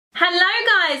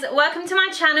Hello guys, welcome to my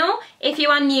channel. If you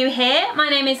are new here, my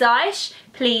name is Aysh.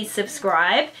 Please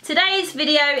subscribe. Today's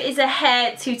video is a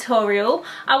hair tutorial.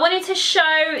 I wanted to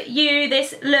show you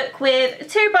this look with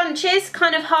two bunches,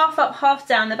 kind of half up, half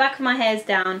down. The back of my hair's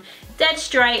down, dead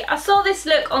straight. I saw this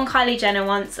look on Kylie Jenner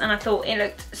once and I thought it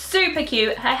looked super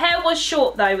cute. Her hair was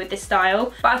short though with this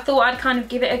style, but I thought I'd kind of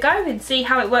give it a go and see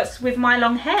how it works with my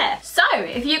long hair. So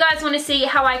if you guys want to see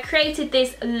how I created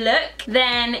this look,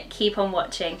 then keep on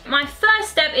watching. My first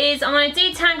step is I want to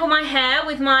detangle my hair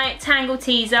with my tangle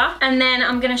teaser, and then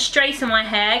I'm going to straighten my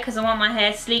hair because I want my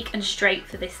hair sleek and straight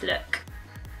for this look.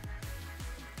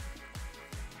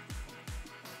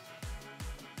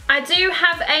 I do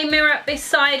have a mirror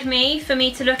beside me for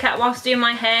me to look at whilst doing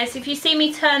my hair, so if you see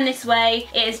me turn this way,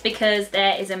 it is because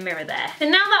there is a mirror there. So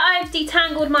now that I've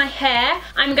detangled my hair,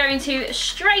 I'm going to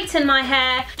straighten my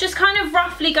hair, just kind of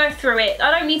roughly go through it.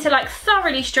 I don't need to like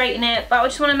thoroughly straighten it, but I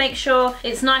just want to make sure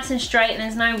it's nice and straight and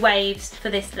there's no waves for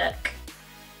this look.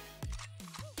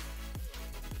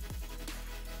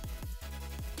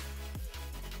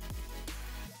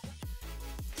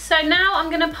 So now I'm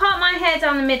going to part my hair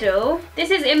down the middle. This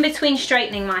is in between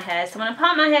straightening my hair. So I'm going to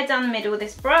part my hair down the middle with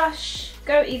this brush,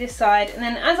 go either side, and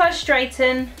then as I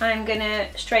straighten, I'm going to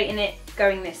straighten it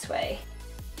going this way.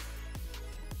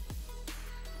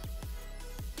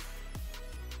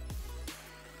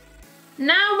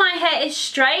 Now my hair is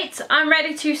straight, I'm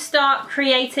ready to start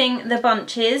creating the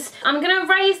bunches. I'm going to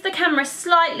raise the camera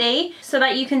slightly so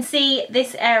that you can see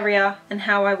this area and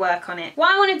how I work on it. What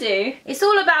I want to do, it's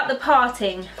all about the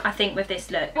parting, I think, with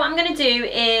this look. What I'm going to do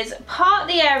is part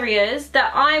the areas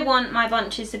that I want my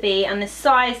bunches to be and the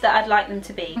size that I'd like them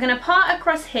to be. I'm going to part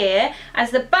across here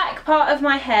as the back part of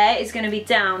my hair is going to be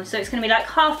down. So it's going to be like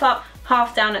half up,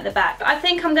 half down at the back. I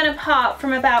think I'm going to part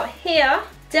from about here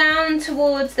down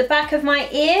towards the back of my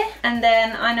ear, and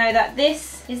then I know that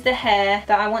this is the hair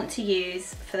that I want to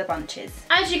use for the bunches.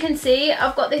 As you can see,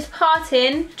 I've got this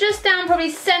parting just down probably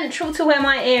central to where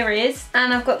my ear is,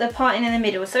 and I've got the parting in the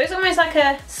middle, so it's almost like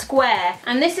a square,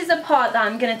 and this is the part that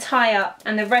I'm going to tie up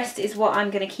and the rest is what I'm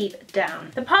going to keep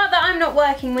down. The part that I'm not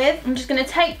working with, I'm just going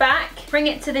to take back, bring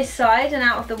it to this side and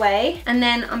out of the way, and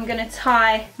then I'm going to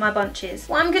tie my bunches.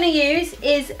 What I'm going to use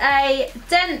is a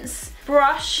dense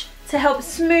brush to help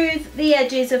smooth the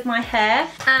edges of my hair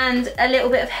and a little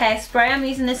bit of hairspray. I'm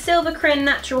using the Silver Crin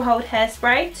Natural Hold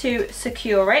hairspray to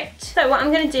secure it. So what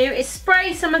I'm going to do is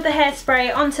spray some of the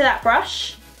hairspray onto that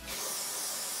brush.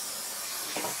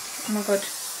 Oh my god,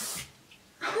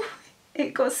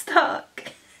 it got stuck.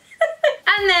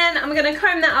 And then I'm going to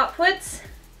comb that upwards,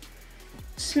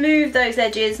 smooth those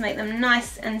edges, make them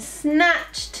nice and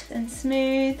snatched and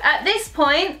smooth. At this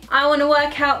point, I want to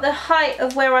work out the height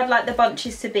of where I'd like the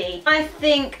bunches to be. I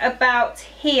think about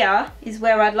here is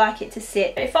where I'd like it to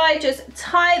sit. If I just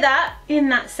tie that in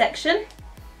that section,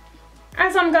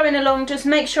 as I'm going along, just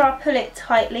make sure I pull it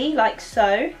tightly, like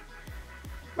so.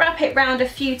 Wrap it round a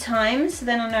few times, so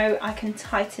then I know I can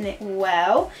tighten it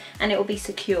well and it will be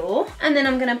secure. And then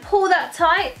I'm going to pull that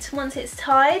tight once it's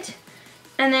tied,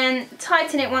 and then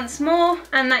tighten it once more,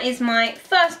 and that is my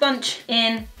first bunch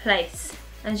in place,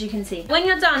 as you can see. When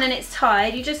you're done and it's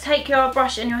tied, you just take your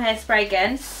brush and your hairspray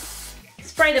again,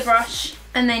 spray the brush,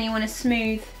 and then you want to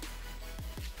smooth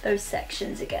those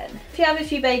sections again. If you have a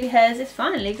few baby hairs, it's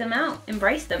fine, leave them out,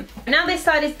 embrace them. Now this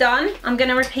side is done, I'm going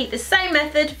to repeat the same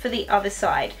method for the other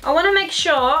side. I want to make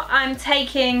sure I'm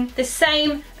taking the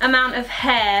same amount of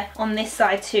hair on this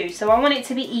side too, so I want it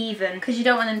to be even because you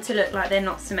don't want them to look like they're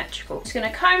not symmetrical. Just going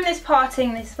to comb this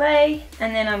parting this way,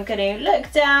 and then I'm going to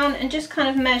look down and just kind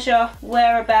of measure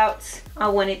whereabouts I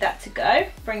wanted that to go.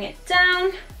 Bring it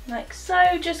down like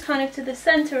so, just kind of to the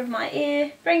center of my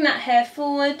ear. Bring that hair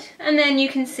forward, and then you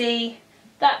can see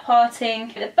that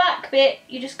parting. The back bit,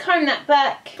 you just comb that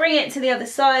back, bring it to the other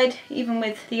side, even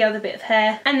with the other bit of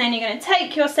hair, and then you're going to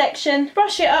take your section,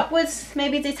 brush it upwards,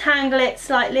 maybe detangle it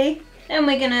slightly. Then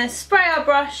we're going to spray our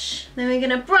brush, then we're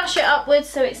going to brush it upwards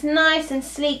so it's nice and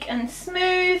sleek and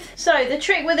smooth. So the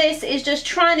trick with this is just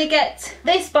trying to get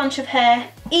this bunch of hair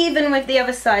even with the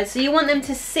other side, so you want them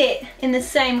to sit in the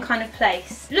same kind of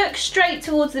place. Look straight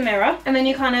towards the mirror, and then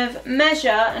you kind of measure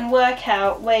and work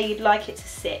out where you'd like it to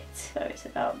sit. So it's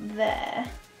about there,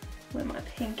 where my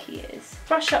pinky is.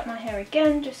 Brush up my hair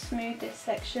again, just smooth this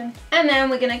section. And then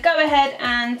we're going to go ahead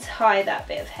and tie that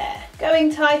bit of hair.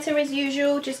 Going tighter as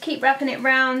usual, just keep wrapping it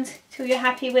round till you're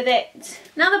happy with it.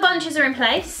 Now the bunches are in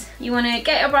place, you want to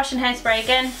get your brush and hairspray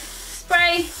again,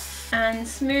 spray, and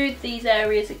smooth these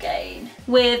areas again.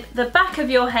 With the back of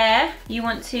your hair, you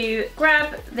want to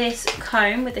grab this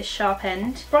comb with this sharp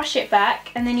end, brush it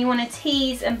back, and then you want to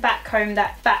tease and back comb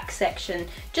that back section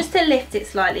just to lift it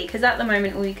slightly, because at the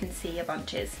moment all you can see are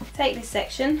bunches. Take this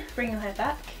section, bring your hair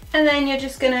back, and then you're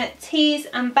just going to tease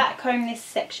and back comb this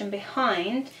section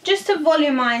behind just to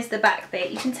volumize the back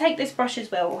bit. You can take this brush as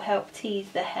well, will help tease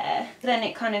the hair. Then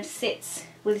it kind of sits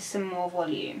with some more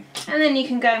volume. And then you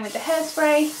can go in with the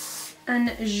hairspray and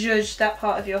zhuzh that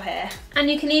part of your hair. And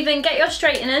you can even get your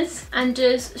straighteners and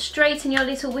just straighten your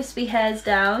little wispy hairs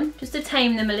down just to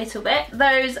tame them a little bit.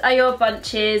 Those are your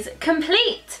bunches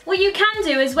complete. What you can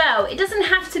do as well, it doesn't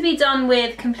have to be done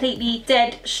with completely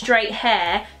dead straight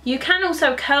hair. You can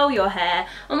also curl your hair,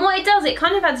 and what it does, it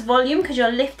kind of adds volume because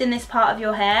you're lifting this part of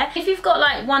your hair. If you've got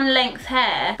like one length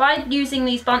hair, by using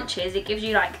these bunches it gives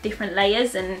you like different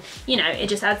layers, and you know, it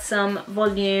just adds some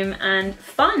volume and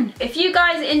fun. If you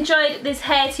guys enjoyed this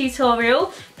hair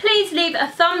tutorial, please leave a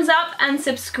thumbs up and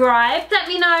subscribe. Let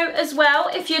me know as well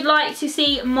if you'd like to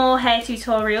see more hair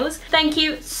tutorials. Thank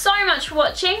you so much for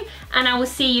watching, and I will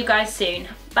see you guys soon.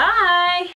 Bye!